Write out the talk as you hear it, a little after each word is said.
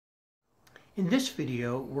In this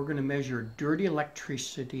video, we're going to measure dirty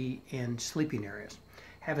electricity in sleeping areas.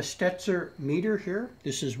 Have a Stetzer meter here.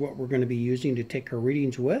 This is what we're going to be using to take our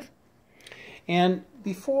readings with. And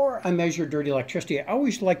before I measure dirty electricity, I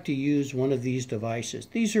always like to use one of these devices.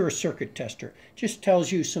 These are a circuit tester. Just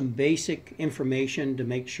tells you some basic information to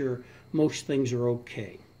make sure most things are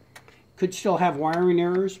okay. Could still have wiring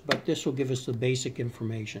errors, but this will give us the basic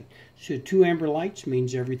information. So 2 amber lights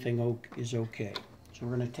means everything is okay. So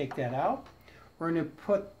we're going to take that out. We're going to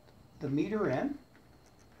put the meter in.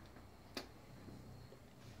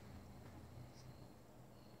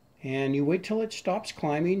 And you wait till it stops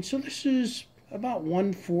climbing. So this is about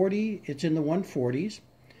 140. It's in the 140s.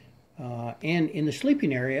 And in the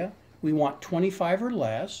sleeping area, we want 25 or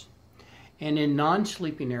less. And in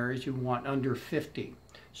non-sleeping areas, you want under 50.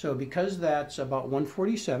 So because that's about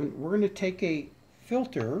 147, we're going to take a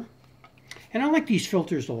filter. And I like these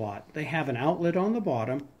filters a lot. They have an outlet on the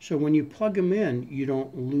bottom, so when you plug them in, you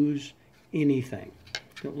don't lose anything.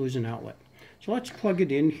 You don't lose an outlet. So let's plug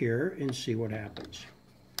it in here and see what happens.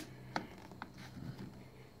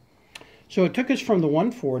 So it took us from the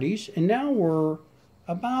 140s, and now we're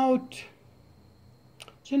about,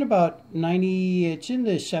 it's in about 90, it's in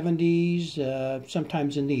the 70s,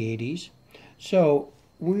 sometimes in the 80s. So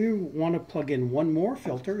we want to plug in one more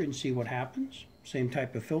filter and see what happens. Same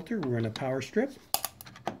type of filter. We're in a power strip.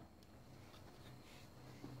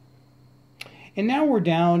 And now we're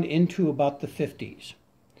down into about the 50s.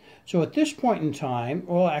 So at this point in time,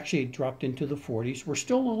 well, actually it dropped into the 40s. We're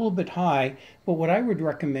still a little bit high, but what I would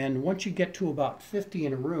recommend, once you get to about 50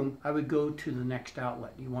 in a room, I would go to the next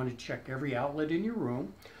outlet. You want to check every outlet in your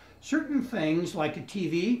room. Certain things, like a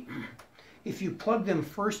TV, if you plug them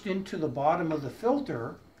first into the bottom of the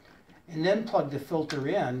filter, and then plug the filter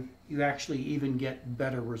in, you actually even get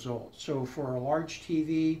better results. So for a large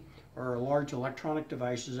TV or large electronic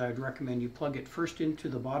devices, I would recommend you plug it first into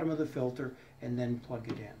the bottom of the filter and then plug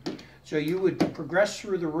it in. So you would progress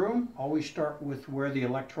through the room, always start with where the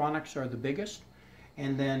electronics are the biggest,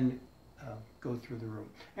 and then go through the room.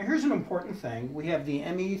 Now here's an important thing. We have the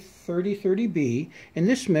ME3030B, and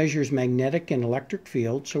this measures magnetic and electric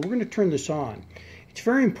fields, so we're going to turn this on. It's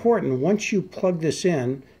very important once you plug this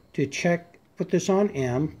in to check, put this on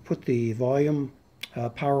M, put the volume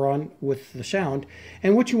power on with the sound,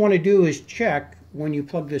 and what you want to do is check when you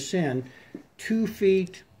plug this in 2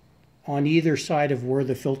 feet on either side of where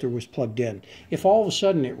the filter was plugged in. If all of a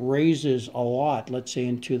sudden it raises a lot, let's say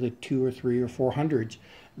into the 2 or 3 or 400s,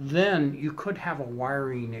 then you could have a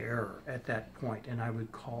wiring error at that point, and I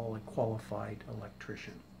would call a qualified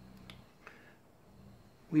electrician.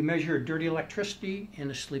 We measure dirty electricity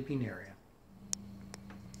in a sleeping area.